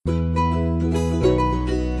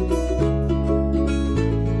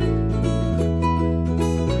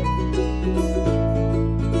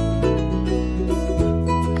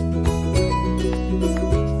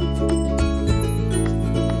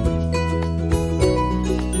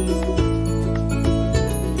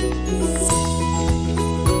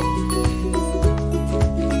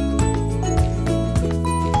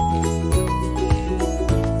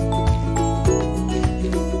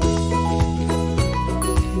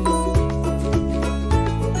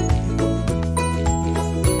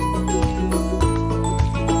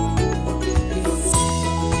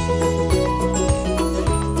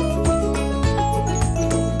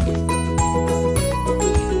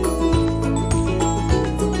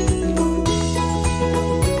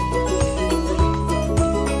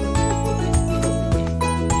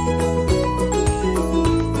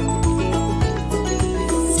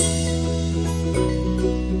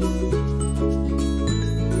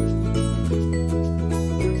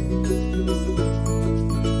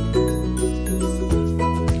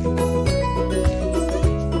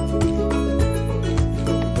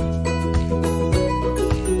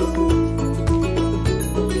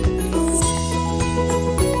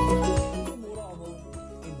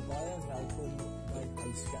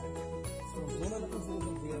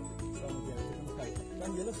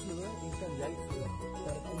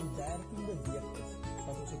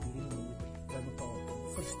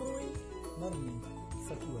verstrooi, maar nie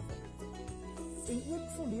verower. En ook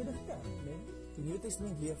volledig kerk, né? Die Nuwe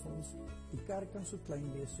Testament leer vir ons, die kerk kan so klein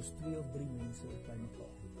wees soos 2 of 3 mense by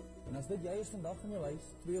mekaar. En as dit jy is vandag in jou huis,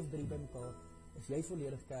 2 of 3 by mekaar, is jy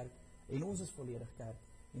volledig kerk, en ons is volledig kerk,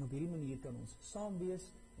 en op hierdie manier kan ons saam wees,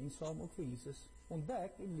 en saam ook vir Jesus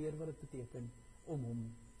ontdek en leer wat dit beteken om hom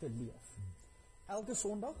te leef. Elke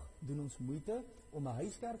Sondag doen ons moeite om 'n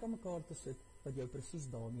huiskerk aan mekaar te sit, wat jou presies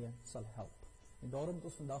daarmee sal help. En daarom het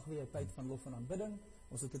ons vandag weer 'n tyd van lof en aanbidding,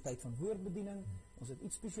 ons het 'n tyd van woordbediening, ons het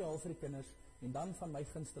iets spesiaal vir die kinders, en dan van my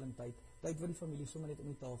gunsteling tyd waar die familie sommer net om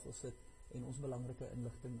die tafel sit, en ons belangrike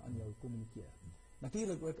inligting aan jou kommunikeer.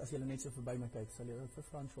 Natuurlik ook, as jy net so verby my kyk, sal jy ook vir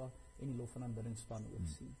François en die lof en aanbiddingsspan ook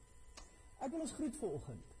sien. Ek wil ons groet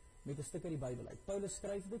vanoggend met 'n stuk uit die Bybel uit. Paulus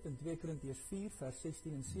skryf dit in 2 Korintiërs 4 vers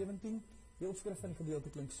 16 en 17. Die opskrif van die gedeelte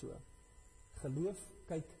klink so: Geloof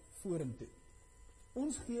kyk vorentoe.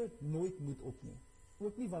 Ons gee nooit moed op nie,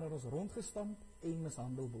 ook nie wanneer ons rondgestamp en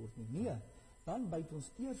mishandel word nie. Nee, dan byt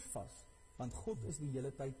ons eers vas, want God is die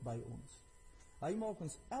hele tyd by ons. Hy maak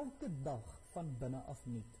ons elke dag van binne af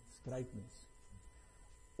nuut, skryfnuus.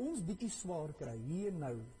 Ons bietjie swaar kry hier en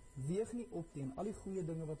nou, weeg nie op teen al die goeie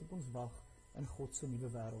dinge wat op ons wag in God se nuwe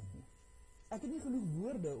wêreld nie. Ek het nie genoeg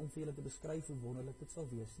woorde om vir julle te beskryf hoe wonderlik dit sal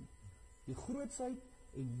wees nie. Die grootsheid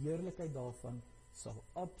en heerlikheid daarvan sal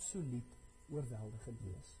absoluut oorweldigend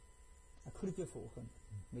wees. Ek groet jou vanoggend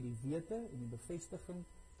met die wete en die bevestiging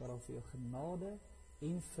dat daar vir jou genade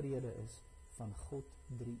en vrede is van God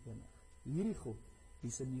drie-enig. Hierdie God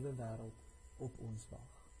wie se nuwe wêreld op ons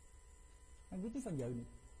wag. Ek weet nie van jou nie,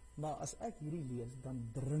 maar as ek hierdie lees,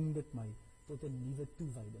 dan dring dit my tot 'n nuwe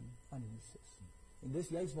toewyding aan Jesus. En dis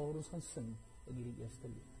juist waar ons gaan sing in hierdie eerste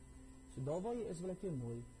lied. So daar waar jy is, wil ek jou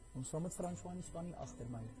nooi om saam met François en die span hier agter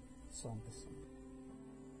my saam te sing.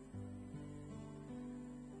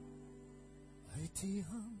 Uit die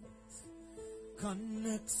hand kan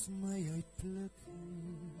niks my uitpluk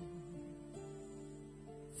nie.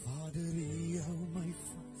 Vader, U hou my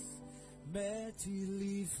vas met U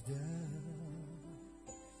liefde.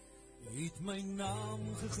 U het my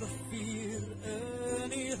naam gegraveer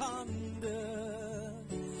in U hande.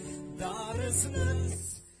 Daar is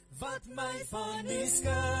niks wat my van U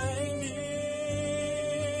skei nie.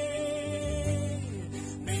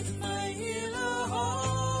 Met my hele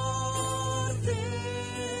hart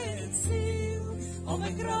en siel, al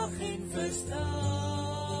my krag en verstaan,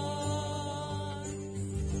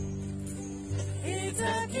 het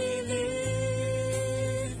ek U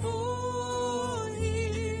lief, o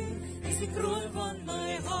Heer, is die kroon van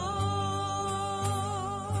my hart.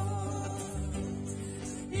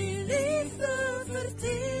 U liefde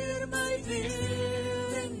verteer my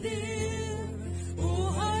deel en deel,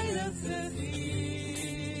 o heilige Heer.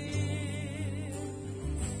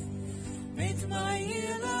 Met my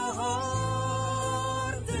hele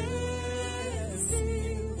hart en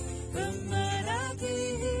siel, bemin ek U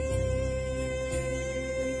Heer.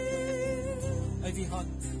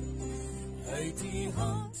 Uit die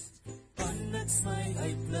hand kan niks my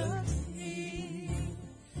uitpluk nie.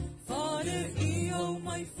 Vader, U hou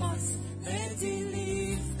my vas met U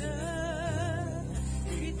liefde.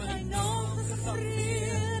 U het my naam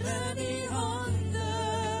gegraveer in U hande.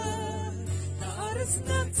 Daar is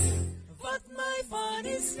niks wat my van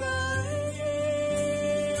U skei nie.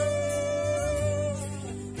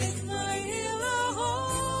 Met my hele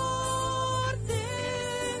hart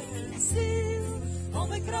en siel, al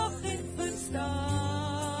my krag en verstaan,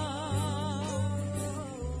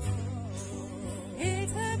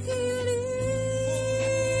 het ek U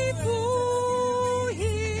lief, o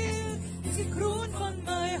Heer, is die kroon van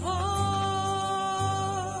my hart.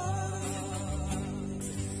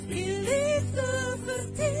 U liefde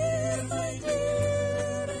verteer my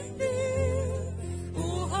deur en deur,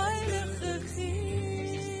 o heilige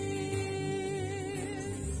Gees.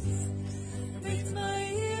 Met my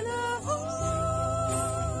hele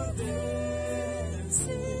hart en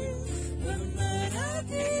siel, bemin ek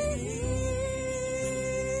U Heer.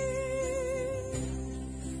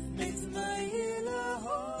 Met my hele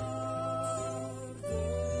hart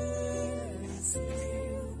en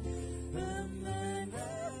siel, bemin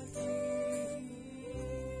ek U Heer.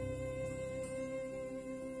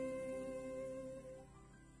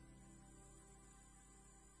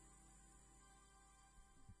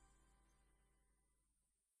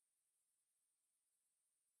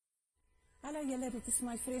 Hallo julle, dit is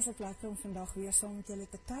my vreeslik lekker om vandag weer saam met julle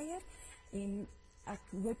te kuier en ek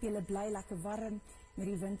hoop julle bly lekker warm met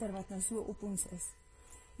die winter wat nou so op ons is.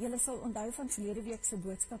 Julle sal onthou van verlede week se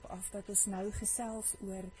boodskap af dat ons nou gesels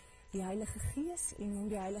oor die Heilige Gees en om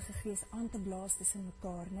die Heilige Gees aan te blaas tussen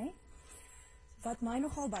mekaar, né? Wat my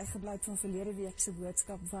nogal bygebly het van verlede week se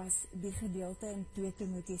boodskap was die gedeelte in 2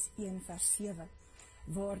 Timoteus 1 vers 7,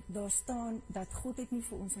 waar daar staan dat God het nie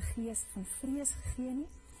vir ons 'n gees van vrees gegee nie,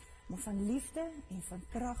 maar van liefde en van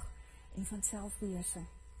krag en van selfbeheersing.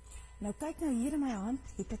 Nou kyk nou hier in my hand,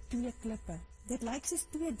 het ek 2 klippe. Dit lyk soos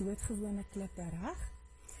 2 doodgewone klippe, reg?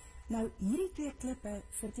 Nou hierdie 2 klippe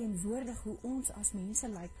verteenwoordig hoe ons as mense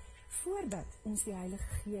lyk voordat ons die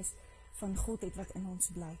Heilige Gees van God het wat in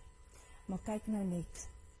ons bly. Maar kyk nou net,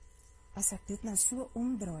 as ek dit nou so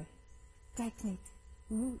omdraai, kyk net,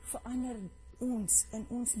 hoe verander ons in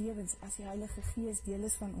ons lewens as die Heilige Gees deel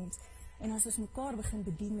is van ons, en as ons mekaar begin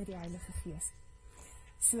bedien met die Heilige Gees.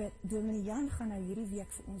 So, Dominee Jan gaan nou hierdie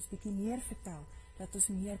week vir ons bietjie meer vertel, dat ons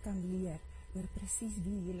meer kan leer oor presies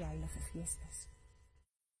wie hierdie Heilige Gees is.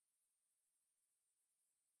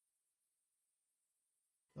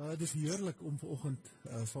 Het is heerlik om vanoggend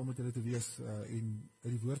saam met julle te wees en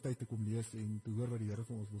uit die woord uit te kom lees en te hoor wat die Here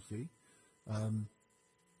vir ons wil sê.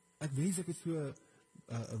 Ek wens ek het so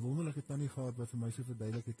 'n wonderlike tannie gehad wat vir my so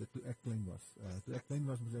verduidelik het toe ek klein was. Toe ek klein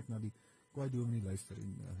was, moes ek na die kwaai dominee luister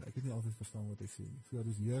en ek het nie altyd verstaan wat hy sê nie. So dit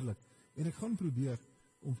is heerlik. En ek gaan probeer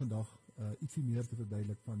om vandag ietsie meer te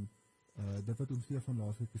verduidelik van dit wat ons Stefan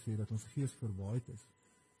laasweek gesê, dat ons gees verwaaid is,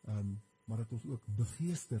 maar dat ons ook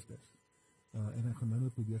begeesterd is. En ek gaan nou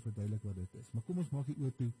probeer verduidelik wat dit is. Maar kom ons maak die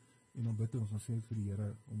oor toe en dan bid ons sê vir die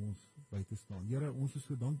Here om ons by te staan. Here, ons is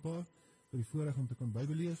so dankbaar vir die voorreg om te kan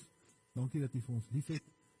Bybel lees. Dankie dat U vir ons liefhet.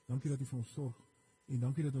 Dankie dat U vir ons sorg. En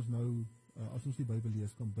dankie dat ons nou, as ons die Bybel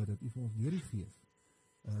lees, kan bid dat U vir ons deur die Gees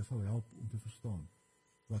sal help om te verstaan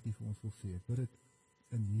wat U vir ons wil sê. Ek bid dit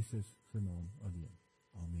in Jesus se naam alleen.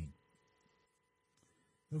 Amen.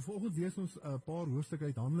 Nou vanoggend lees ons 'n paar hoofstukke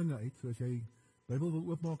uit Handelinge uit, so as jy Bybel wil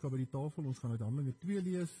oopmaak by die tafel, ons gaan uit Handelinge 2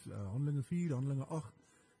 lees, Handelinge 4, Handelinge 8,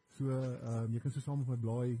 so jy kan so saam met my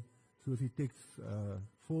blaai, soos die teks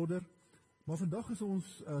vorder, maar vandag is ons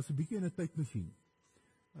so bietjie in 'n tydmasjien.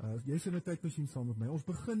 Jy is in 'n tydmasjien saam met my. Ons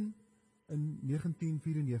begin in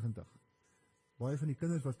 1994. Baie van die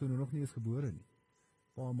kinders was toen nog nie eens gebore nie.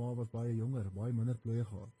 Pa en ma was baie jonger, baie minder plooie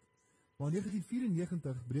gehad. Maar in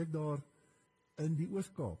 1994 breek daar in die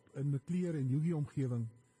Oos-Kaap, in Maclear en Junie omgewing,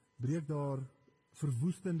 breek daar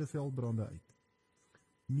verwoestende veldbrande uit.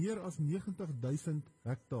 Meer as 90.000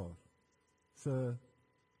 hektaar se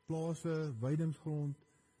plase, weidingsgrond,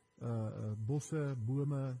 bosse,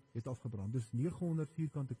 bome het afgebrand. Dis 900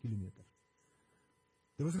 vierkante kilometer.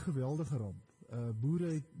 Dit was 'n geweldige ramp.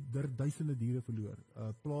 Boere het duisende diere verloor.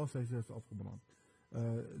 Plaashuise is afgebrand.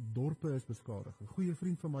 Dorpe is beskadig. 'n Goeie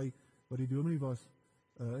vriend van my wat die dominee was,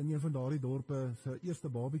 in een van daardie dorpe, sy eerste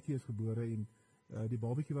babatjie is gebore en die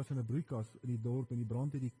babatjie was in 'n broeikas in die dorp en die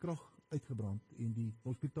brand het die krag uitgebrand en die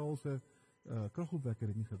hospitaal se kragopwekker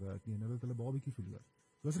het nie gewerk nie en hulle het hulle babatjie verloor.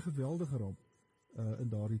 Dit was 'n geweldige ramp in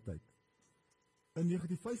daardie tyd. In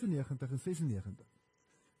 1995 en 96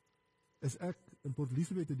 is ek in Port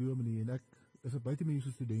Elizabeth te dominee en ek is 'n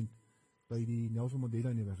buitemediese student by die Nelson Mandela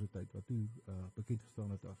Universiteit wat toe bekend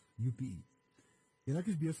gestaan het as UPE. En ek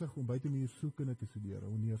is besig om buitemediese sielkunde te studeer,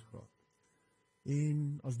 'n honeursgraad.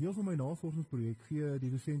 En as deel van my navorsingsprojek gee die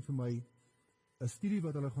dosent vir my 'n studie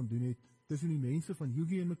wat hulle gaan doen het tussen die mense van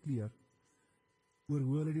Junie en Maclear oor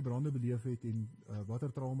hoe hulle die brande beleef het en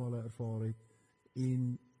watter trauma hulle ervaar het.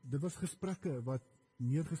 En dit was gesprekke wat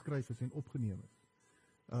neergeskryf is en opgeneem is.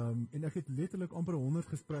 En ek het letterlik amper 100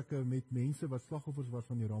 gesprekke met mense wat slagoffers was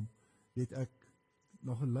van die ramp, het ek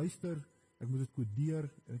na geluister, ek moes dit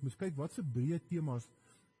kodeer, en ek moes kyk wat se breë temas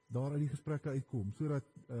daar uit die gesprekke uitkom, sodat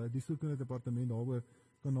die sielkundige departement daaroor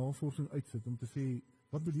kan navorsing uitsit, om te sê,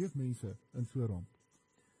 wat beleef mense in so 'n ramp?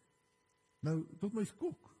 Nou, tot my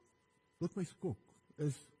skok,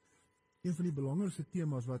 is een van die belangrikste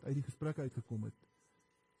temas wat uit die gesprekke uitgekom het,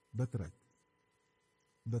 bitterheid.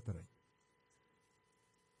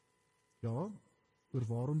 Ja, oor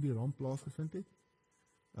waarom die ramp plaasgevind het,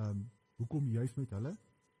 hoekom juis met hulle,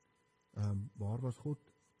 waar was God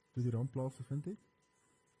toe die ramp plaasgevind het,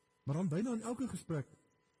 maar dan byna in elke gesprek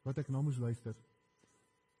wat ek na moes luister,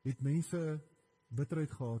 het mense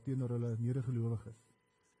bitterheid gehad teenoor hulle medegelowiges,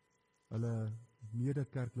 hulle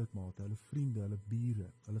mede-kerklidmate, hulle vriende, hulle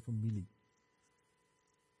bure, hulle familie.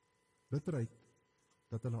 Bitterheid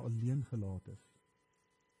dat hulle alleen gelaat is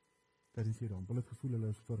tydens die ramp. Hulle het gevoel hulle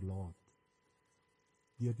is verlaat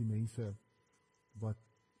deur die mense wat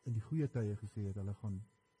in die goeie tye gesê het, hulle gaan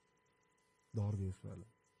daar wees vir hulle.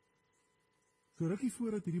 So rukkie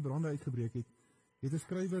voordat hierdie brande uitgebreek het 'n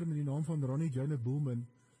skrywer met die naam van Ronnie Joyner Boolman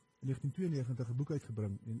in 1992 'n boek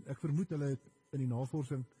uitgebring, en ek vermoed hulle het in die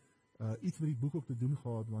navorsing iets met die boek ook te doen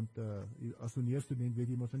gehad, want as 'n honeursstudent weet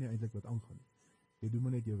jy mos nie eintlik wat aangaan nie. Jy doen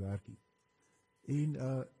maar net jou werkie. En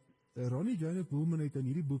Ronnie Janet Woolman het in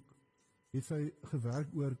hierdie boek het sy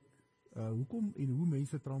gewerk oor hoekom en hoe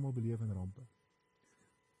mense trauma beleef in rampe.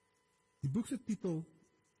 Die boek se titel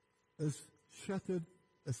is Shattered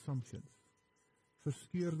Assumptions.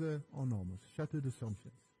 Verskeurde aannames, Shattered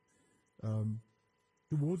Assumptions.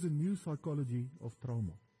 Towards a New Psychology of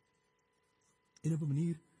Trauma. En op 'n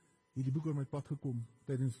manier het die boek oor my pad gekom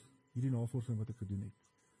tydens hierdie navorsing wat ek gedoen het.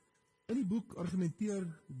 In die boek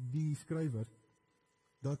argumenteer die skrywer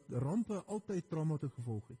dat rampe altyd trauma tot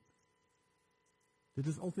gevolg het. Dit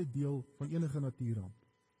is altyd deel van enige natuurramp.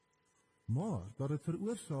 Maar dat dit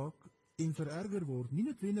veroorsaak en vererger word, nie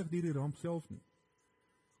noodwendig deur die ramp self nie,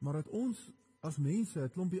 maar dat ons as mense 'n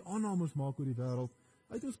klompie aannames maak oor die wêreld,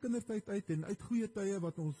 uit ons kindertyd uit en uit goeie tye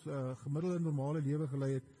wat ons gemiddelde normale lewe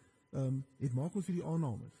gelei het, het maak ons hierdie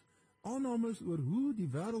aannames. Aannames oor hoe die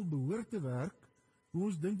wêreld behoort te werk, hoe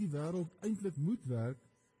ons dink die wêreld eintlik moet werk,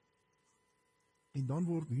 en dan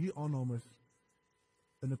word hierdie aannames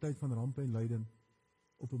in 'n tyd van rampe en lyding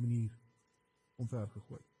op 'n manier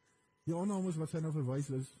omvergegooi. Die aannames wat sy nou verwys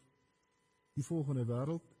is, die volgende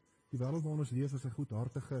wêreld, die wêreld waarin ons leef is 'n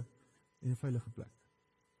goedhartige en 'n veilige plek.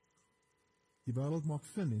 Die wêreld maak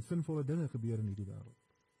sin en sinvolle dinge gebeur in hierdie wêreld.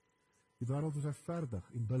 Die wêreld is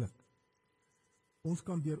regverdig en billik. Ons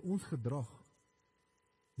kan deur ons gedrag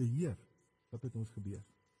beheer wat met ons gebeur.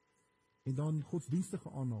 En dan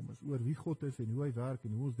godsdienstige aannames oor wie God is en hoe hy werk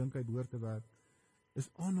en hoe ons dink hy behoort te werk,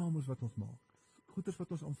 is aannames wat ons maak. Goeders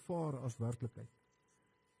wat ons aanvaar as werklikheid.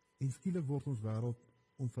 En skielik word ons wêreld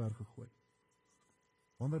omvergegooi.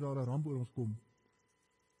 Wanneer daar 'n ramp oor ons kom,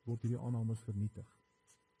 word hierdie aannames vernietig.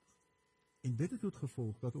 En dit het tot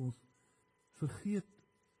gevolg dat ons vergeet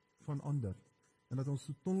van ander en dat ons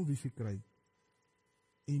so tunnelvisie kry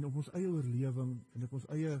en op ons eie oorlewing en op ons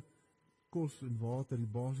eie kos en water, die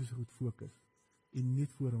basiese goed fokus en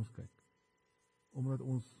net voor ons kyk, omdat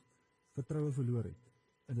ons vertroue verloor het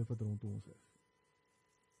in dit wat rondom ons is.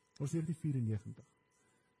 Ons 1994.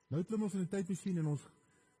 Nou klim ons in 'n tydmasjien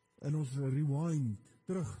en ons rewind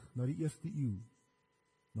terug na die 1ste eeu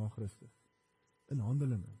na Christus. In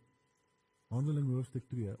Handelinge hoofstuk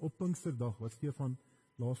 2, op Pinksterdag wat Stefan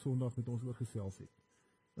laas Sondag met ons oorgesels het.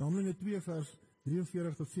 In Handelinge 2 vers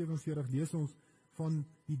 43 tot 47 lees ons van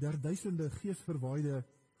die derduisende geesverwaaide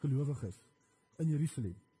gelowiges in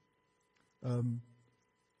Jerusalem.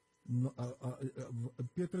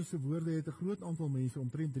 Petrus se woorde het 'n groot aantal mense,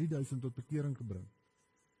 omtrent 3000 tot bekering gebring.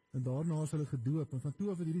 En daarna is hulle gedoop, en van toe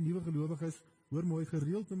af het hierdie nuwe gelowiges, hoor mooi,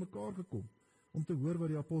 gereeld te mekaar gekom, om te hoor wat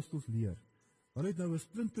die apostels leer. Hulle het nou 'n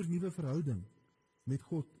splinternuwe verhouding met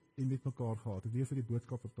God en met mekaar gehad. Ek lees vir die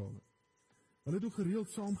boodskap vertaling. Hulle het ook gereeld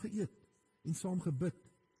saam geëet en saam gebid.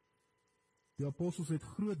 Die apostels het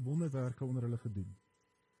groot wonderwerke onder hulle gedoen.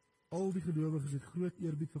 Al die gelowiges het groot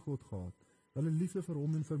eerbied vir God gehad. Hulle liefde vir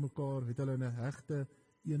hom en vir mekaar het hulle in 'n hegte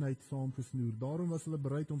eenheid saamgesnoer. Daarom was hulle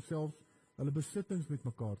bereid om selfs hulle besittings met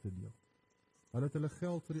mekaar te deel. Hulle het hulle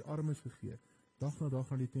geld vir die armes gegee, dag na dag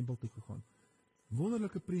na die tempel toe gegaan.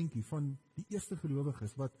 Wonderlike prentjie van die eerste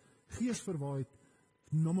gelowiges wat geesverwaaid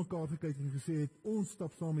na mekaar gekyk en gesê het, ons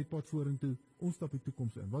stap saam met pad vorentoe, ons stap die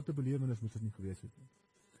toekoms in. Wat 'n belewenis moes dit nie gewees het nie.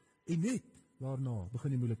 En net daarna begin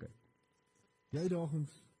die moeilikheid. Die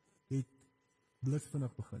uitdagings het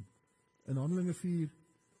blitsvinnig begin. In Handelinge 4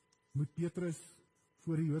 moet Petrus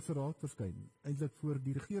voor die Joodse raad verskyn, eintlik voor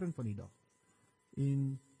die regering van die dag.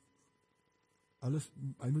 En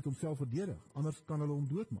hy moet homself verdedig, anders kan hulle hom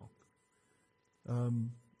doodmaak.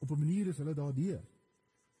 Op 'n manier is hulle daardeur.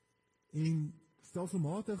 En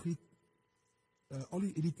stelselmatig het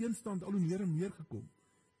die teenstand al hoe meer en meer gekom.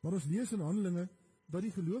 Maar ons lees in Handelinge dat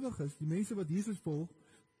die gelowiges, die mense wat Jesus volg,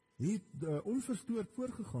 het onverstoord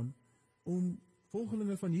voorgegaan om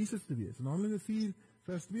volgelinge van Jesus te wees. In Handelinge 4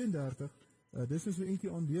 vers 32, dis is so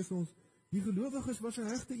eentjie aan, lees ons, die gelowiges was 'n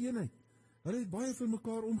hegte eenheid. Hulle het baie vir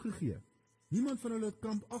mekaar omgegee. Niemand van hulle het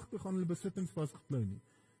krampagtig aan hulle besittings vasgeklou nie.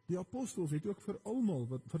 Die apostels het ook vir almal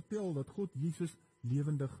wat vertel dat God Jesus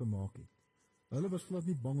lewendig gemaak het. Hulle was glad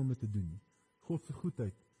nie bang om dit te doen nie. God se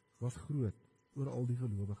goedheid was groot oor al die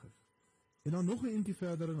gelowiges. En dan nog 'n eentjie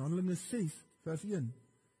verder in Handelinge 6 vers 1.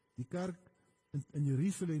 Die kerk in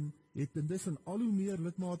Jerusalem het intussen al hoe meer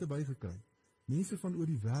lidmate bygekry. Mense van oor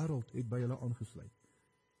die wêreld het by hulle aangesluit.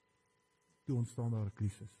 Toe ontstaan daar 'n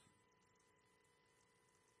krisis.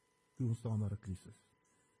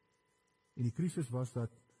 En die krisis was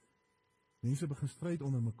dat mense begin stryd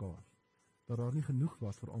onder mekaar. Dat daar nie genoeg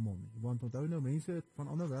was vir almal nie. Want onthou nou, mense het van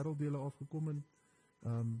ander wêrelddele afgekom en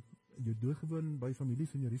jy doodgewoon by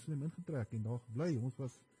families in Jerusalem ingetrek en daar gebly. Ons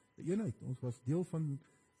was 'n eenheid. Ons was deel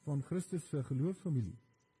van Christus se geloofsfamilie.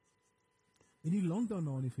 En nie lank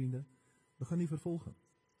daarna, nie vriende, begin die vervolging.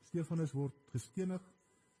 Stefanus word gestenig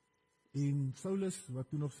en Saulus, wat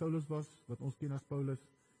toe nog Saulus was, wat ons ken as Paulus,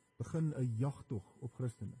 begin 'n jagtog op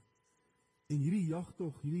Christene. En hierdie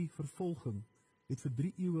jagtog, hierdie vervolging, het vir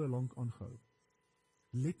 3 eeue lank aangehou.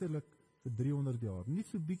 Letterlik vir 300 jaar. Net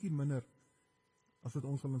so bietjie minder as wat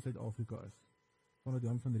ons al in Suid-Afrika is. Vandat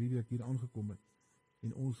Jan van Riebeeck hier aangekom het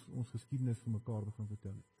en ons geskiedenis vir mekaar begin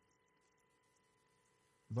vertel het.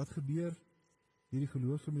 Wat gebeur hierdie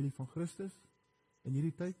geloofsfamilie van Christus in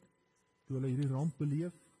hierdie tyd, toe hulle hierdie ramp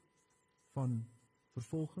beleef van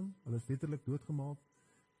vervolging? Hulle is letterlik doodgemaak,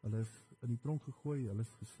 hulle is in die tronk gegooi, hulle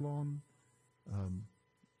is geslaan,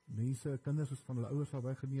 mense, kinders is van hulle ouers af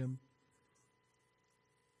weggeneem.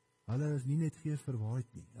 Hulle is nie net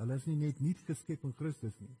geesverwaaid nie, hulle is nie net nie geskep in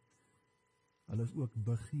Christus nie, hulle is ook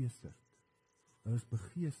begeesterd. Hulle is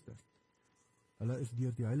begeesterd. Hulle is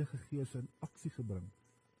deur die Heilige Gees in aksie gebring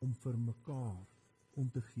om vir mekaar om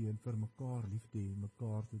te gee en vir mekaar lief te hê en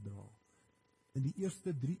mekaar te dra. In die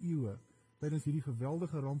eerste 3 eeue, tydens hierdie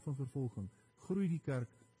geweldige ramp van vervolging, groei die kerk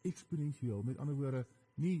eksponensieel, met ander woorde,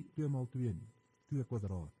 nie 2x2 nie, 2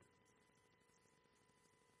 kwadraat.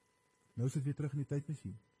 Nou is dit weer terug in die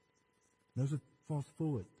tydmasjien. Nou is dit fast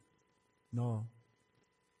forward na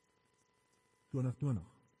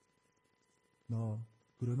 2020, na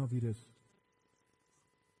coronavirus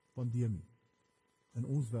pandemie in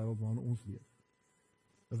ons wêreld waarin ons leef.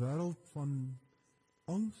 'n Wêreld van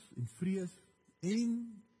angs en vrees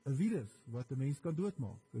en 'n virus wat 'n mens kan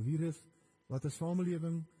doodmaak. 'n Virus wat 'n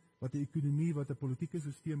samelewing, wat 'n ekonomie, wat 'n politieke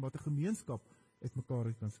stelsel, wat 'n gemeenskap uitmekaar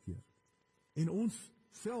uit kan skeer. En ons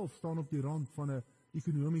self staan op die rand van 'n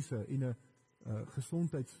ekonomiese en 'n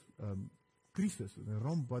gesondheidskrisis, 'n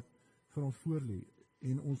ramp wat vir ons voorlê.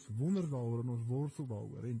 En ons wonder daaroor en ons worstel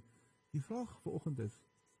daaroor. En die vraag vanoggend is,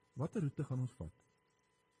 watter roete gaan ons vat?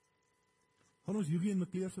 Gaan ons Junie en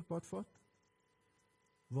Mekleer se pad vat,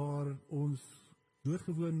 waar ons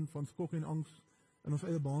doodgewoon van skok en angs in ons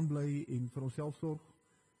eie baan bly en vir onsself sorg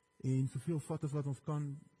en soveel vat as wat ons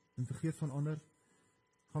kan en vergeet van ander?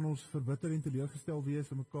 Gaan ons verbitter en teleurgestel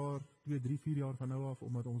wees in mekaar 2, 3, 4 jaar van nou af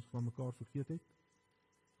omdat ons van mekaar vergeet het?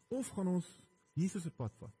 Of gaan ons Jesus se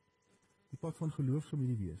pad vat? Die pad van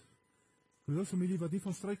geloofsfamilie wees. Geloofsfamilie wat nie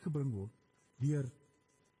van stryk gebring word deur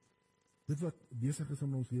dit wat besig is om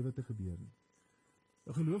in ons lewe te gebeur nie.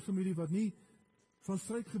 'n Geloofsfamilie wat nie van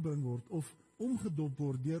stryk gebring word of omgedop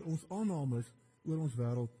word deur ons aannames oor ons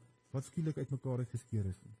wêreld wat skielik uitmekaar uitgeskeer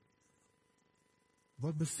is nie.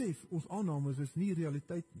 Wat besef, ons aannames is nie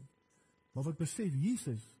realiteit nie, maar wat besef,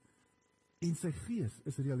 Jesus en sy Gees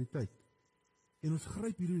is realiteit. En ons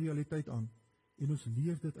gryp hierdie realiteit aan en ons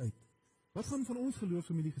leef dit uit. Wat gaan van ons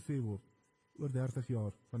geloofsfamilie gesê word oor 30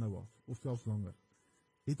 jaar van nou af, of selfs langer?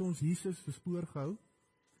 Het ons Jesus se spoor gehou?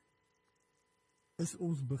 Is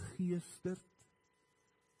ons begeesterd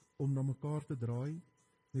om na mekaar te draai,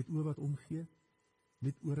 met oë wat omgee,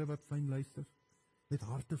 met ore wat fyn luister, met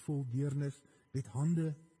harte vol deernis, met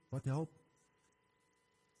hande wat help?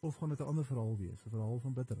 Of gaan dit 'n ander verhaal wees, 'n verhaal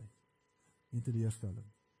van bitterheid en teleurstelling?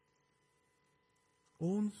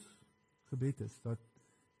 Ons gebed is dat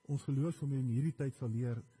ons geloofsfamilie in hierdie tyd sal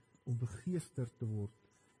leer om begeesterd te word,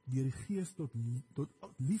 deur die Gees tot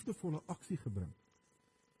liefdevolle aksie gebring.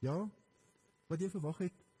 Ja, wat jy verwag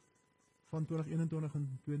het van 2021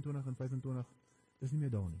 en 22 en 25, is nie meer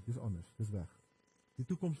daar nie, dis anders, dis weg. Die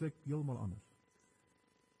toekoms lyk heeltemal anders.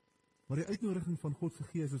 Maar die uitnodiging van God se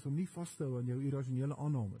Gees is om nie vas te hou aan jou irrasionele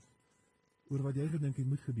aannames oor wat jy gedink het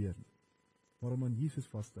moet gebeur nie, maar om aan Jesus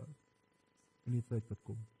vas te hou in die tyd wat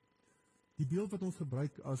kom. Die beeld wat ons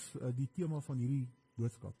gebruik as die tema van hierdie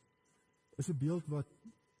boodskap is 'n beeld wat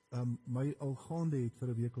my al gaande het vir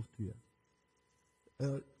 'n week of 2.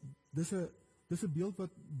 Dis 'n beeld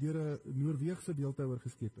wat deur 'n Noorweegse beeldhouer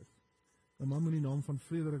geskep is. 'n Man met die naam van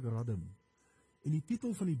Frederik Radem. En die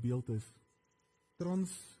titel van die beeld is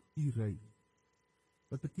Transurei,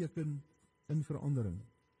 wat beteken in verandering,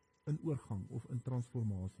 in oorgang of in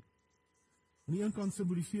transformasie. Aan die een kant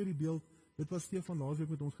simboliseer die beeld dit wat Stefan laasweek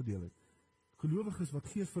met ons gedeel het. Gelowiges wat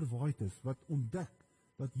geesverwaaid is, wat ontdek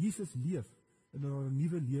dat Jesus leef en dat daar 'n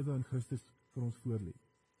nuwe lewe in Christus vir ons voorlê.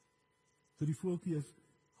 So die voeltjie is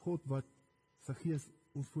God wat sy Gees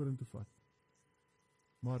ons vorentoe vat.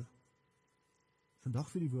 Maar vandag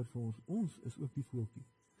sê die woord vir ons is ook die voeltjie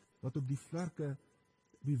wat op die vlerke,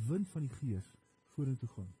 die wind van die Gees vorentoe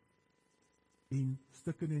gaan. En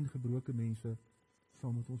stikkende en gebroke mense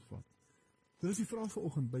saam met ons vat. So dis die vraag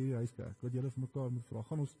vanoggend by die Huiskerk, wat julle vir mekaar moet vra.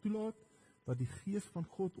 Gaan ons toelaat dat die Gees van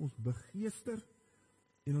God ons begeester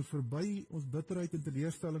en ons verby ons bitterheid en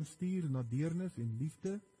teleurstelling stuur na deernis en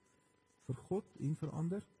liefde vir God en vir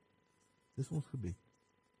ander? Dis ons gebed.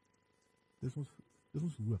 Dis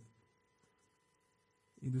ons hoop.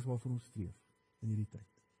 En dis waarvoor ons streef in hierdie tyd.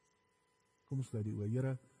 Kom ons sluit die oë.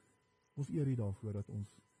 Here, ons eer U daarvoor dat ons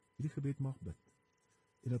hierdie gebed mag bid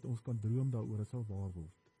en dat ons kan droom daaroor dat sal waar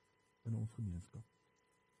word in ons gemeenskap.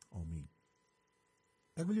 Amen.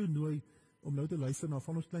 Ek wil jou nooi om nou te luister na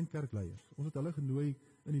van ons klein kerkleiers. Ons het hulle genooi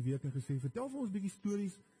in die week en gesê, vertel vir ons 'n bietjie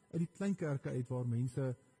stories uit die klein kerke uit waar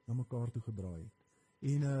mense na mekaar toe gedraai het.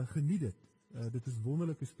 En geniet dit. Dit is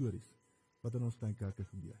wonderlike stories wat in ons klein kerke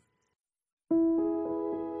gebeur.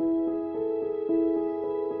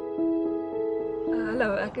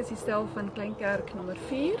 Hallo, ek is die stel van Kleinkerk nommer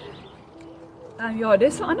 4. Ja,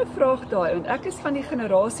 dis 'n ander vraag daai, want ek is van die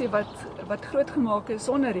generasie wat grootgemaak is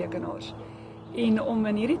sonder rekenaars. En om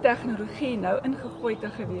in hierdie tegnologie nou ingegooi te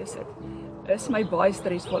gewees het, is my baie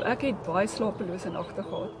stresvol. Ek het baie slapelose nagte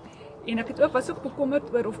gehad. En ek was ook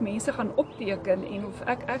bekommerd oor of mense gaan opteken en of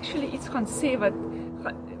ek actually iets gaan sê wat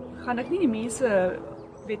gaan ek nie die mense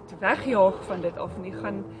wegjaag van dit af nie,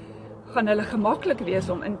 gaan hulle gemaklik wees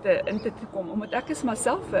om in te kom, omdat ek is maar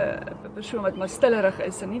self 'n persoon wat maar stillerig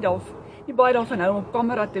is en nie baie daarvan hou om op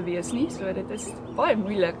kamera te wees nie, so dit is baie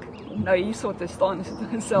moeilik om nou hierso te staan en te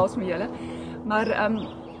gesels met julle. Maar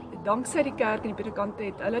danksy die kerk en die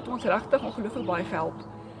predikante hulle het ons regtig ongelooflik baie gehelp.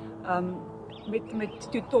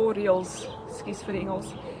 Met tutorials, ekskuus vir die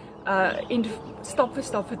Engels, en stap vir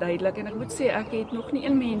stap verduidelik. En ek moet sê, ek het nog nie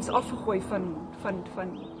een mens afgegooi van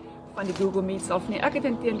die Google Meets af nie. Ek het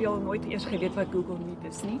inteendeel nooit eers geweet wat Google Meet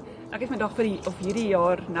is nie. Ek het vandag hierdie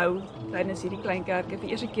jaar nou, tydens hierdie klein kerk, die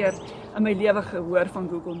eerste keer in my lewe gehoor van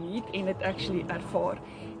Google Meet en dit actually ervaar.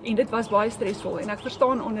 En dit was baie stresvol en ek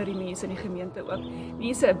verstaan onder die mense in die gemeente ook.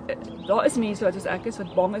 Daar is mense wat soos ek is,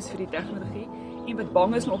 wat bang is vir die tegnologie en wat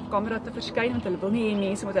bang is om op kamera te verskyn, want hulle wil nie hê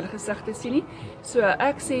mense met hulle gesigte sien nie. So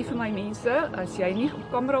ek sê vir my mense, as jy nie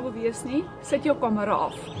op kamera wil wees nie, sit jou kamera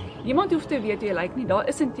af. Niemand hoef te weet hoe jy lyk nie. Daar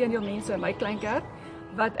is inteendeel mense in my klein kerk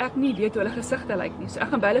wat ek nie weet hoe hulle gesigte lyk nie. So ek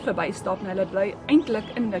gaan by hulle verbystap en hulle bly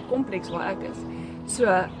eintlik in 'n kompleks waar ek is. So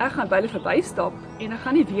ek gaan by hulle verbystap en ek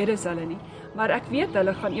gaan nie weet dis hulle nie. Maar ek weet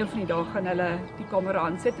hulle gaan een van die dae gaan hulle die kamera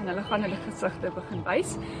aansit en hulle gaan hulle gesigte begin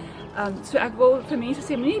wys. So ek wil vir mense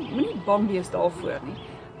sê, moenie bang wees daarvoor nie.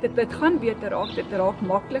 Dit gaan beter raak, dit raak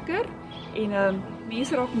makliker en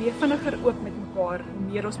mense raak meer vinniger oop met mekaar,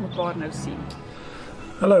 hoe meer ons mekaar nou sien.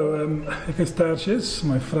 Hallo, ek is Tertius,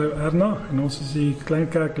 my vrou Erna en ons is die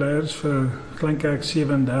kleinkerkleiers vir Kleinkerk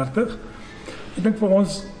 37. Ek dink vir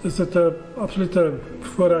ons is dit 'n absolute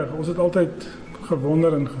voorreg. Ons het altyd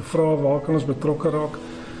gewonder en gevra waar kan ons betrokke raak.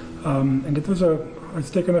 En dit was 'n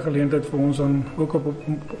uitstekende geleentheid vir ons om ook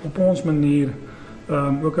op ons manier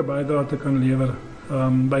ook 'n bydrae te kan lewer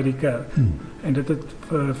by die kerk. En dit het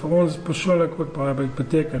vir ons persoonlik ook baie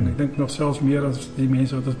beteken. Ek dink nog selfs meer as die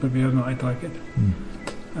mense wat ons probeer nou uitreik het.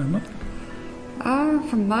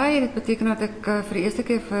 Vir my dit beteken dat ek vir die eerste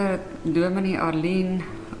keer vir Dominee Arlene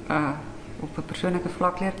op 'n persoonlike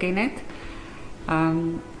vlak leer ken het.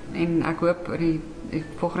 En ek hoop die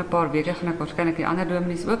volgende paar weke gaan ek waarskynlik die ander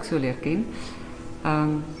dominees ook so leer ken.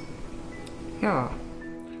 Ja.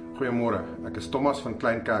 Goeiemôre, ek is Thomas van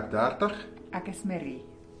Kleinkerk 30. Ek is Marie.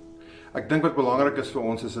 Ek dink wat belangrik is vir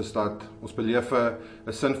ons is dat ons beleef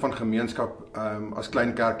 'n sin van gemeenskap as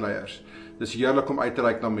kleinkerkleiers. Dis heerlik om uit te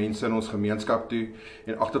reik na mense in ons gemeenskap toe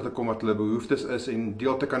en agter te kom wat hulle behoeftes is en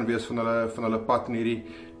deel te kan wees van hulle pad in hierdie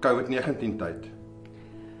COVID-19 tyd.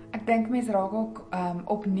 Ek dink mense raak ook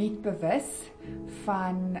opnuut bewus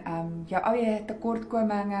van jou eie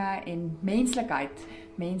tekortkominge en menslikheid.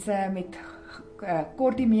 Mense met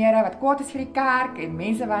kortimere wat kwaad is vir die kerk en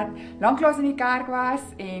mense wat lanklaas in die kerk was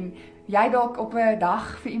en jy dalk op 'n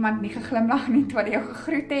dag vir iemand nie geglimlag nie terwyl jy jou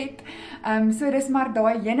gegroet het. So dis maar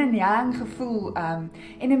daai yin en yang gevoel en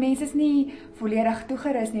 'n mens is nie volledig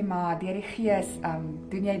toegerus nie, maar deur die Gees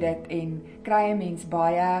doen jy dit en kry 'n mens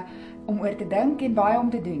baie om oor te dink en baie om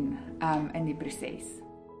te doen in die proses.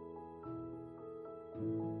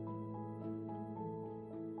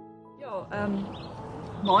 Ja,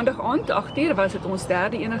 maandag aand 8:00 was dit ons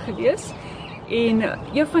derde ene gewees. En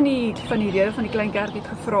een van die lede van die Kleinkerk het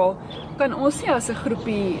gevra, kan ons nie as 'n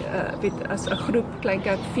groepie, as 'n groep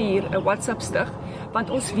Kleinkerk 4 'n WhatsApp stig, want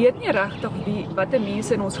ons weet nie regtig watter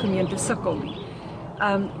mense in ons gemeente sukkel nie.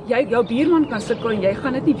 Jou buurman kan sukkel en jy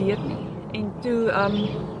gaan dit nie weet nie. En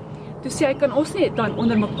toe sê hy, kan ons nie dan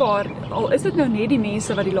onder mekaar, al is dit nou net die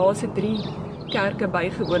mense wat die laaste 3 kerke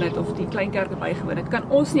bygewoon het of die Kleinkerke bygewoon het, kan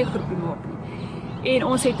ons nie 'n groepie maak nie. En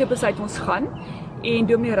ons het toe besluit ons gaan. En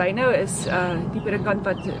Dominee Reynou is die predikant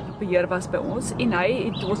wat beheer was by ons en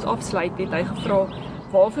hy het ons afsluit, het hy gevra,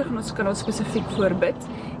 waarvoor kan ons spesifiek voorbid.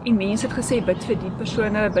 En mense het gesê, bid vir die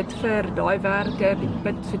persone, bid vir daai werke,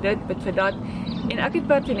 bid vir dit, bid vir dat. En ek het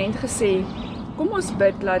pertinent gesê, kom ons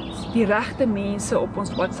bid dat die regte mense op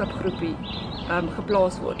ons WhatsApp groepie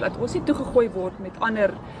geplaas word. Laat ons nie toegegooi word met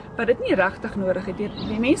ander wat dit nie regtig nodig het.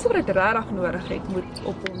 Die mense wat dit regtig nodig het,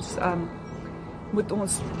 moet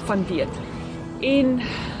ons van weet. En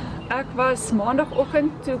ek was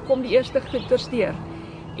maandagoggend, toe kom die eerste goeders deur.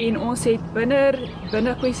 En ons het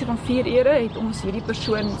binne kwessie van 4 ure het ons hierdie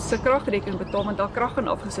persoon se kragrekening betaal, want daar krag gaan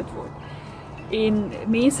afgesit word. En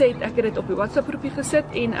ek het dit op die WhatsApp groepie gesit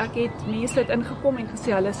en ek het mense het ingekom en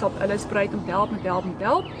gesê hulle is bereid om te help.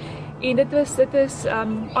 En dit is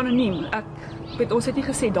anoniem. Ons het nie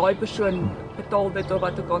gesê daai persoon betaal dit of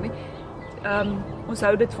wat ook al nie. Ons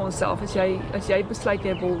hou dit vir onsself. As jy besluit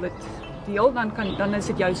jy wil dit deel, dan is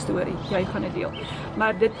dit jou storie. Jy gaan dit deel.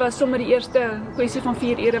 Maar dit was sommer die eerste kwessie van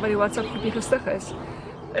 4 ure wat die WhatsApp groepie gestig is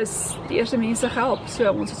die eerste mense gehelp.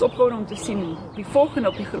 So ons is opgewonde om te sien wie volgende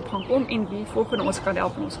op die groep gaan kom en wie volgende ons kan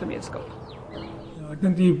help in ons gemeenskap. Ja, ek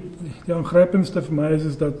dink die aangrypendste vir my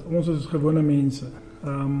is dat ons is gewone mense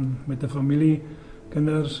met 'n familie,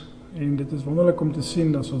 kinders, en dit is wonderlik om te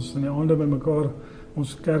sien dat ons in die aande by mekaar,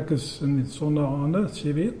 ons kerk is in die sondaande,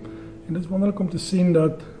 7 en dit is wonderlik om te sien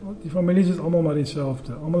dat die families is almal maar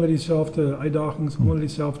dieselfde, almal het dieselfde uitdagings, almal het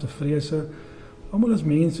dieselfde vrese, almal is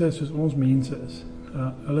mense soos ons mense is.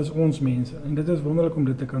 Hulle is ons mense en dit is wonderlik om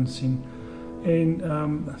dit te kan sien. En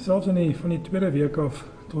selfs van die tweede week af,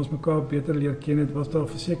 toe ons mekaar beter leer ken het, was daar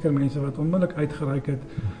verseker mense wat onmiddellik uitgereik het,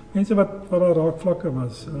 mense wat daar raakvlakke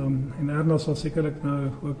was. En Erna sal sekerlik nou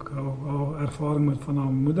ook haar ervaring van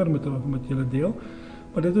haar moeder met julle deel.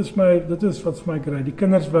 Maar dit is wat vir my kry. Die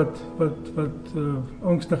kinders wat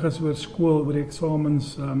angstig is oor skool, oor die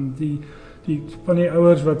eksamens, die van die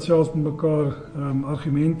ouers wat selfs met mekaar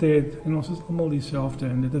argumente het, en ons is almal dieselfde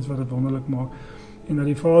en dit is wat dit wonderlik maak. En dat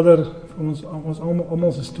die Vader ons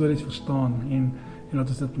almal se stories verstaan en dat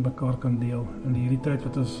ons dit met mekaar kan deel in hierdie tyd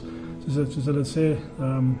wat ons soos hulle sê,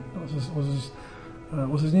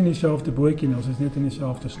 ons is nie in dieselfde bootjie nie, ons is net in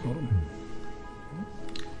dieselfde storm.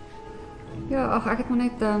 Ja, ek het maar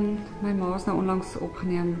net my ma is nou onlangs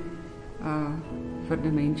opgeneem vir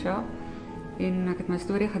dementia en ek het my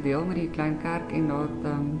storie gedeel met die klein kerk en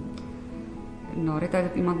na die tyd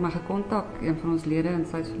het iemand my gekontak, een van ons lede, en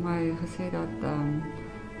sy het vir my gesê dat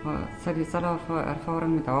sy het dieselfde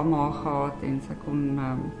ervaring met haar ma gehad en sy kon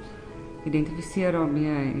identifiseer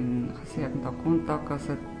daarmee en gesê ek moet haar kontak as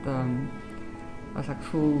ek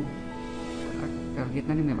voel ek weet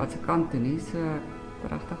nou nie meer wat sy kan doen nie, so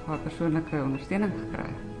regtig haar persoonlike ondersteuning gekry.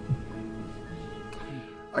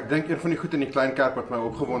 Ek dink een van die goed in die klein kerk wat my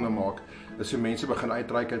opgewonde maak, is hoe mense begin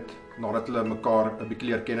uitreik het nadat hulle mekaar 'n bietjie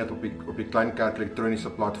leer ken het op die klein kerk elektroniese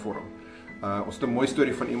platform. Ons het 'n mooi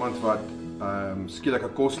storie van iemand wat skielik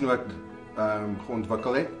 'n kosnoot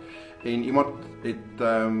geontwikkel het en iemand het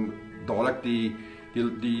dadelik die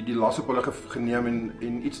las op hulle geneem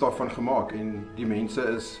en iets daarvan gemaak en die mense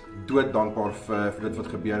is dooddankbaar vir dit wat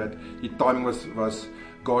gebeur het. Die timing was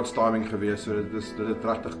God's timing geweest, so dit het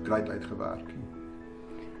regtig great uitgewerk.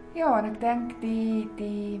 Ja, en ek dink die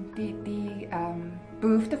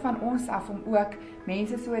behoefte van ons af om ook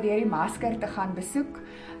mense so deur die masker te gaan besoek.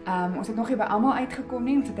 Ons het nog nie by almal uitgekom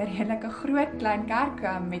nie, ons het 'n redelike groot klein kerk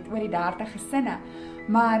met oor die 30 gesinne,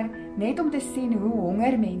 maar net om te sien hoe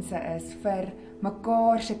honger mense is vir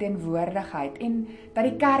mekaar se teenwoordigheid en dat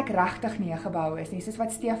die kerk regtig nie 'n gebou is nie, soos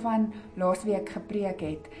wat Stefan laasweek gepreek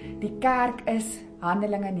het. Die kerk is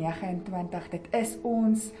Handelinge 29, dit is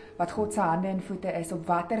ons wat God se hande en voete is op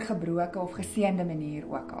watter gebroke of geseënde manier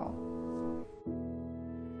ook al.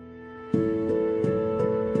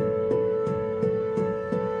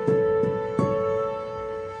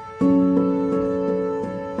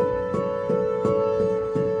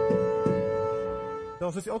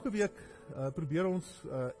 Ons is elke week probeer ons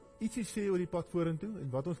ietsie sê oor die pad vorentoe en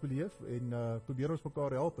wat ons beleef en probeer ons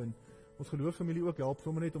mekaar help en ons geloofsfamilie ook help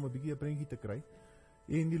sommer net om 'n bietjie 'n prentjie te kry.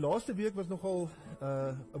 En die laaste week was nogal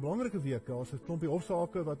 'n belangrike week. Ons het 'n klompie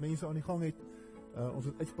hofsaake wat mense aan die gang het. Ons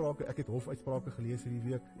het uitsprake, ek het hofuitsprake gelees hierdie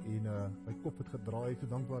week en my kop het gedraai, so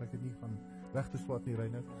dankbaar ek het nie gaan weg te swat nie,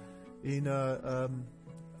 Reine. En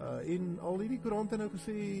al hierdie koerante nou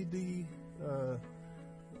gesê die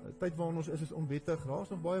tyd waarin ons is onwettig. Daar is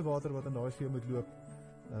nog baie water wat in daai see moet loop.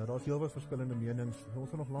 Daar's heelwat verskillende menings. Ons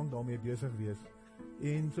gaan nog lank daarmee besig wees.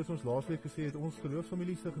 En soos ons laasweek gesê het, ons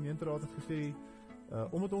geloofsfamilie se gemeenteraad het gesê,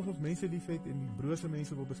 omdat ons mense liefhet en die brose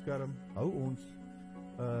mense wil beskerm, hou ons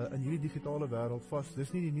in hierdie digitale wêreld vas.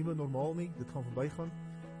 Dis nie die nuwe normaal nie, dit gaan verbygaan,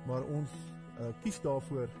 maar ons kies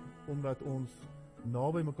daarvoor omdat ons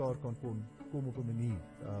naby mekaar kan kom kom op 'n manier.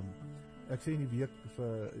 Ek sê in die week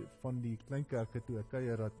van die kleinkerke toe ek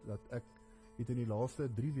kuier dat ek het in die laaste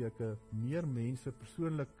 3 weke meer mense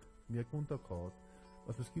persoonlik mee kontak gehad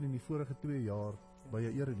as miskien in die vorige 2 jaar by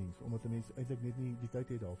 'n erediens, omdat 'n mens eintlik net nie die tyd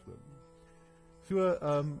het daarvoor. So,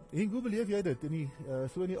 en hoe beleef jy dit in die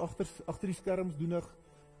so in die agter die skerms doenig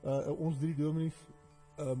ons 3 dominees?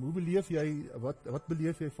 Hoe beleef jy wat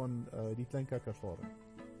beleef jy van die kleinkerk ervaring?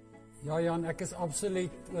 Ja Jan, ek is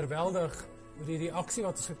absoluut oorweldig oor die reaksie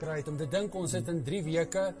wat ons gekry het om te dink ons het in 3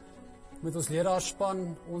 weke met ons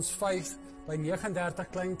ledaarspan, ons 5 by 39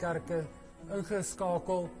 kleinkerke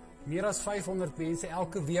ingeskakel, meer as 500 mense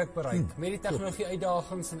elke week bereik. Met die tegnologie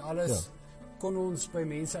uitdagings en alles kon ons by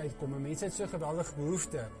mense uitkom. En mense het so geweldige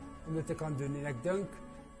behoefte om dit te kan doen en ek dink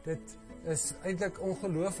dit is eintlik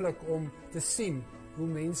ongelooflik om te sien hoe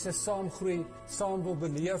mense saam groei, saam wil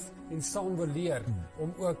beleef en saam wil leer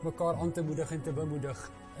om ook mekaar aan te moedig en te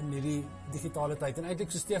bemoedig in hierdie digitale tyd. En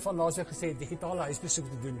eintlik so Stefan laasweek gesê het, digitale huisbesoek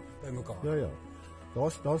te doen by mekaar. Ja.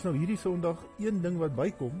 Daar's nou hierdie Sondag een ding wat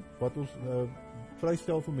bykom wat ons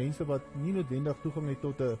vrystel vir mense wat nie noodwendig toegang het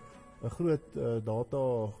tot 'n groot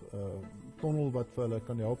data tonnel wat vir hulle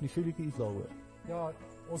kan help nie. Sê bietjie iets daaroor. Ja,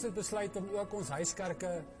 ons het besluit om ook ons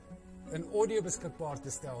huiskerke in audio beskikbaar te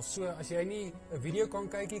stel. So as jy nie 'n video kan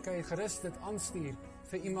kyk nie, kan jy gerus dit aanstuur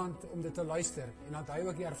vir iemand om dit te luister en dat hy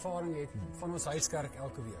ook die ervaring het van ons huiskerk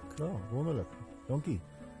elke week. Ja, wonderlik. Dankie.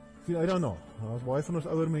 Ek sien uit daarna. Daar's baie van ons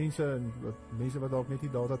ouer mense en mense wat dalk net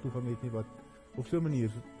nie data toegang het nie wat op so 'n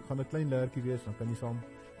manier gaan 'n klein leertjie wees, dan kan jy saam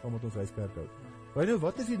met ons huiskerk hou. Nou,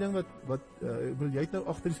 wat is die ding wat wil jy nou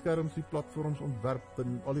agter die skerms die platforms ontwerp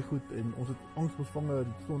en al die goed en ons het angsbevange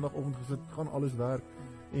Sondagoggend gesit, gaan alles werk.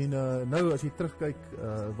 En nou as jy terugkyk,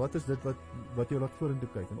 wat is dit wat jou laat vorentoe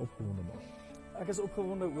kyk en opgewonde maak? Ek is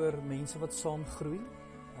opgewonde oor mense wat saam groei.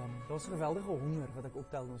 Daar's 'n geweldige honger wat ek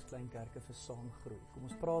optel in ons kleinkerke vir saam groei. Kom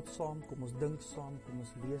ons praat saam, kom ons dink saam, kom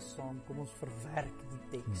ons lees saam, kom ons verwerk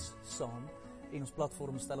die teks saam. En ons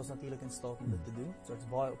platform stel ons natuurlik in staat om dit te doen. So ek is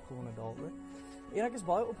baie opgewonde daaroor. En ek is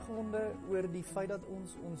baie opgewonde oor die feit dat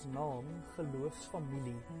ons naam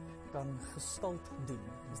Geloofsfamilie kan gestalt doen.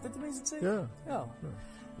 Is dit hoe mense dit sê? Ja.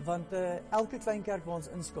 Want elke kleinkerk waar ons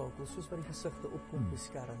inskakel, soos wat die gesigte opkom op die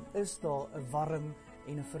skerm, is daar 'n warm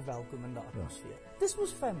en 'n verwelkomende atmosfeer. Dis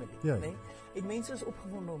mos family, né? En mense is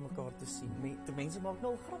opgewonde om mekaar te sien. Mense maak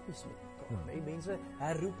nou al grappies met mekaar, né? Mense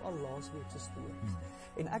herroep al laasweek se stories.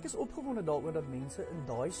 En ek is opgewonde daaroor dat mense in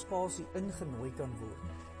daai spasie ingenooi kan word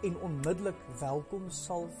en onmiddellik welkom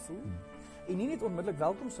sal voel. En nie net onmiddellik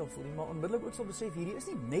welkom sal voel nie, maar onmiddellik ook sal besef hierdie is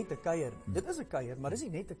nie net 'n kuier. Dit is 'n kuier, maar dis nie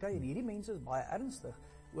net 'n kuier. Hierdie mense is baie ernstig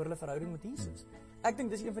oor hulle verhouding met Jesus. Ek dink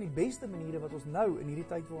dis een van die beste maniere wat ons nou in hierdie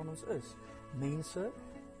tyd waarin ons is. Mense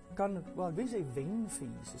kan, wel, wie sê wen vir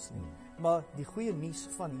Jesus nie, maar die goeie nuus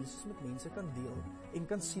van Jesus met mense kan deel en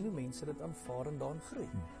kan sien hoe mense dit aanvaar en daarin groei.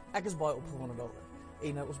 Ek is baie opgewonde daaroor.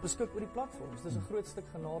 En ons beskik oor die platforms. Dis 'n groot stuk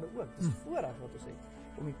genade ook. Dis 'n voorreg wat ons het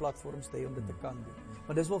om die platforms te hê om dit te kan doen.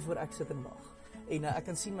 Maar dis waarvoor ek sit en wag. En ek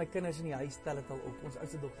kan sien my kinders in die huis tel dit al op. Ons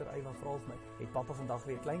oudste dogter Eywa vra vir my, "Het pappa vandag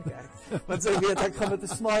weer kleinkerk?" Want sy weet ek gaan met 'n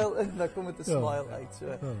smile in, dan kom met 'n smile uit. So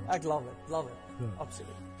ek love it.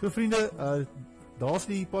 Absoluut. So vriende, daar's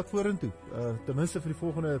die pad vorentoe. Ten minste vir die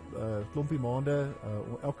volgende klompie maande,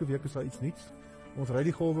 elke week is daar iets nuuts. Ons ry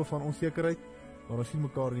die golwe van onsekerheid, maar ons sien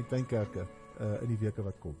mekaar in die kleinkerke in die weke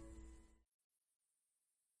wat kom.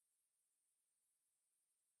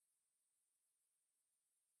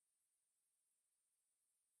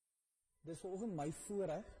 Dis vanoggend my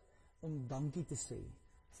voorreg om dankie te sê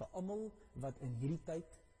vir almal wat in hierdie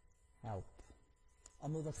tyd help.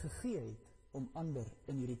 Almal wat gegee het om ander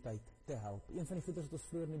in hierdie tyd te help. Een van die goeders wat ons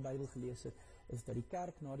vroeër in die Bybel gelees het, is dat die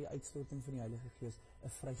kerk na die uitstorting van die Heilige Gees 'n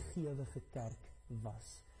vrygewige kerk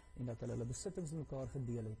was en dat hulle besittings met mekaar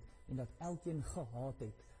gedeel het en dat elkeen gehaat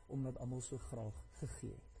het omdat almal so graag gegee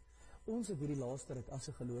het. Ons het hierdie laaste ruk as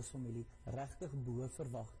 'n geloofsfamilie regtig bo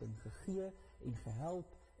verwagting gegee en gehelp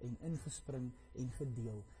en ingespring en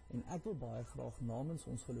gedeel. En ek wil baie graag namens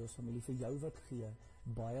ons geloofsfamilie vir jou wat gee,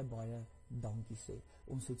 baie dankie sê.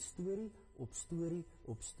 Ons het storie op storie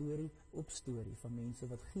op storie op storie van mense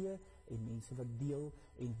wat gee en mense wat deel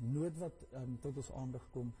en nood wat tot ons aandag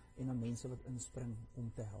kom en dan mense wat inspring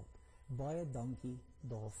om te help. Baie dankie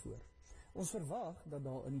daarvoor. Ons verwag dat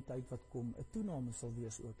daar in die tyd wat kom 'n toename sal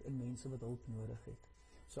wees ook in mense wat hulp nodig het.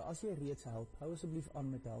 So as jy reeds help, hou asseblief aan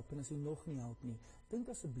met help en as jy nog nie help nie, dink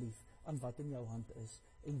asseblief aan wat in jou hand is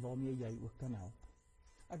en waarmee jy ook kan help.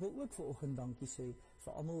 Ek wil ook vanoggend dankie sê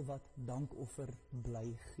vir almal wat dankoffer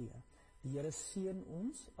bly gee. Die Here seën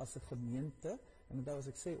ons as 'n gemeente, en onthou as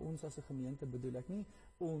ek sê ons as 'n gemeente, bedoel ek nie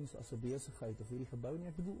ons as 'n besigheid of hierdie gebou nie,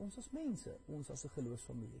 ek bedoel ons as mense, ons as 'n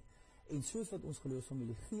geloofsfamilie. En soos wat ons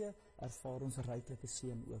geloofsfamilie gee, ervaar ons ryklike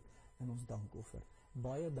seën ook in ons dankoffer.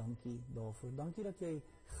 Baie dankie daarvoor. Dankie dat jy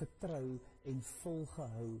getrou en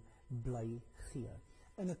volgehou bly gee.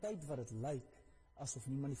 In 'n tyd wat dit lyk asof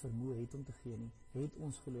niemand die vermoë het om te gee nie, het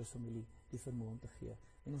ons geloofsfamilie die vermoë om te gee.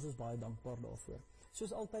 En ons is baie dankbaar daarvoor.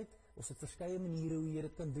 Soos altyd, ons het verskeie maniere hoe jy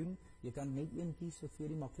dit kan doen. Jy kan net een kies wat vir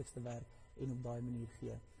die maklikste werk en op daai manier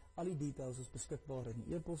gee. Al die details is beskikbaar in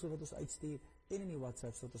die e-posse wat ons uitstuur en in die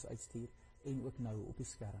WhatsApps wat ons uitstuur en ook nou op die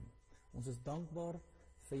skerm. Ons is dankbaar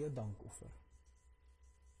vir jou dankoffer.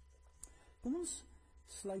 Kom ons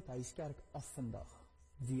sluit Huiskerk af vandag.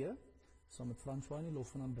 Weer, saam met François en die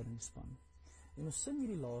lof en aanbiddingsspan. En ons sing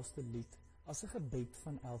hierdie laaste lied as 'n gebed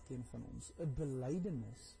van elkeen van ons, 'n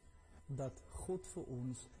belydenis dat God vir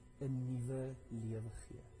ons 'n nuwe lewe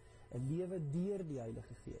gee. 'n Lewe deur die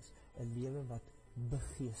Heilige Gees, 'n lewe wat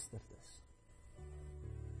begeesterd is.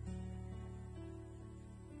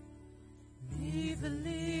 Nuwe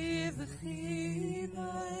lewe gee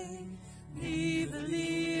my, nuwe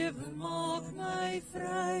lewe maak my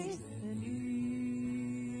vry in U.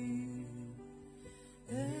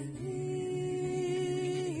 En U,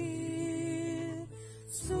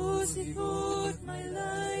 soos U word my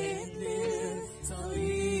lei en leer, sal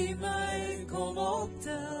U my kom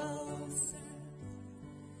optel.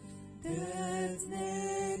 Dit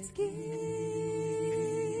net kies,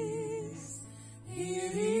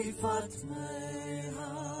 U vat my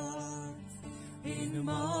hart en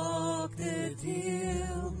maak dit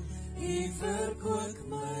heel, U verkoop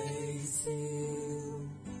my siel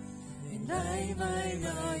en lei my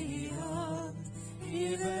na U hand.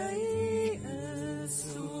 Here, U is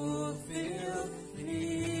soveel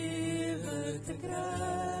lewe te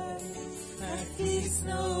kry. Ek kies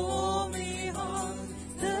nou om U hand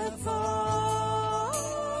te vat.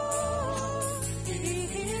 U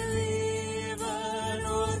gee lewe in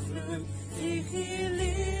oorvloed, U gee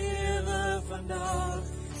lewe vandag.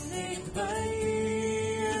 Net by U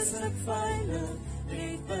is ek veilig,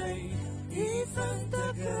 net by U vind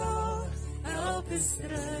ek krag. Elke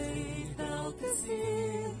stryd, elke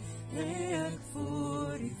seer, lê ek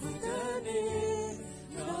voor U voete neer.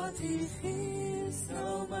 Laat U Gees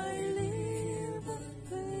nou my lewe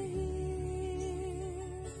beheer.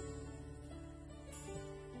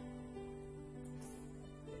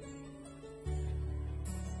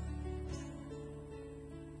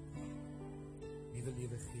 Nuwe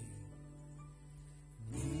lewe gee.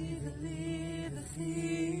 Nuwe lewe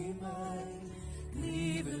gee my,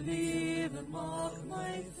 nuwe lewe maak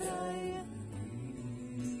my vry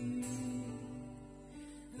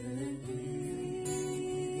in U.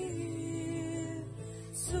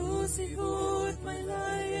 Soos U word my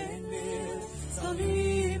lei en leer, sal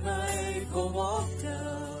U my kom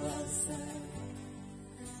optel as ek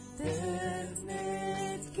dit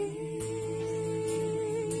net kies.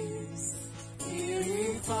 U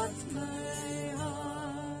vat my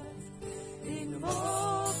hart en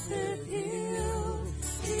maak dit heel,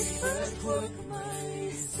 U verkoop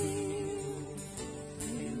my siel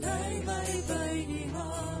en lei my by die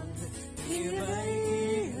hand. Hier by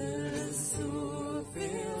is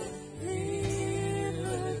soveel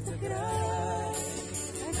lewe te kry.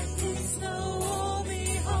 Ek kies nou om U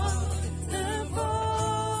hand te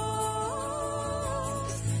vat.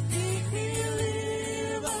 U gee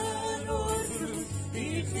lewe in oorvloed, U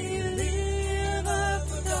gee lewe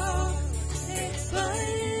vandag. Net by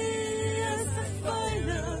is ek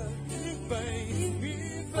veilig, net by U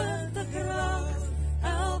vind ek krag.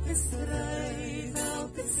 Elke stryd,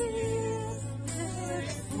 elke seer, ek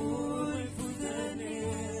voel voete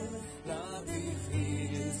neer. Laat die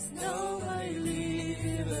Gees nou my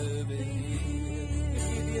lewe beheer.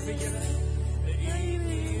 Hy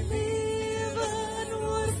lewe in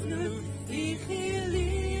oorvloed, U gee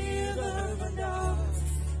lewe vandag.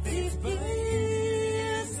 Net by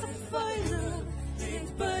is ek veilig, net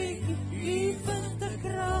by U vind ek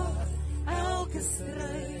krag. Elke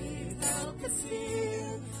stryd, elke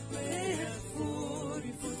seer, lê ek voor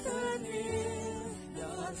U voete neer.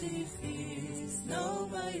 Laat die Gees nou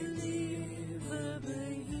my lewe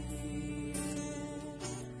beheer.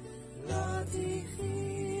 Laat die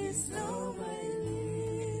Gees nou my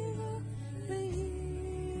lewe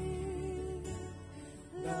beheer.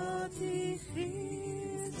 Laat die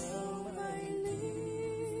Gees nou my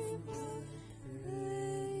lewe beheer.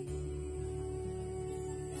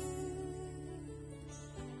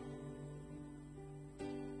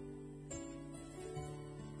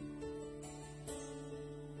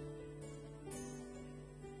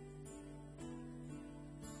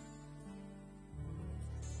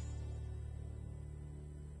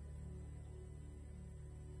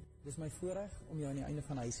 Dis my voorreg om jou aan die einde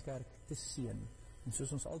van Huiskerk te seën. En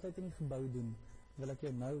soos ons altyd in die gebou doen, wil ek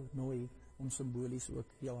jou nou nooi om simbolies ook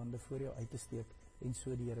jou hande voor jou uit te steek en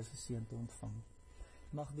so die Here se seën te ontvang.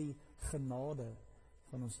 Mag die genade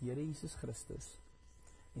van ons Here Jesus Christus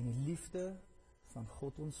en die liefde van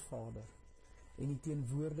God ons Vader en die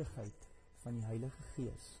teenwoordigheid van die Heilige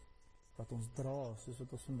Gees wat ons dra soos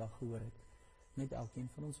wat ons vandag gehoor het, met elkeen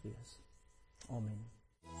van ons wees. Amen.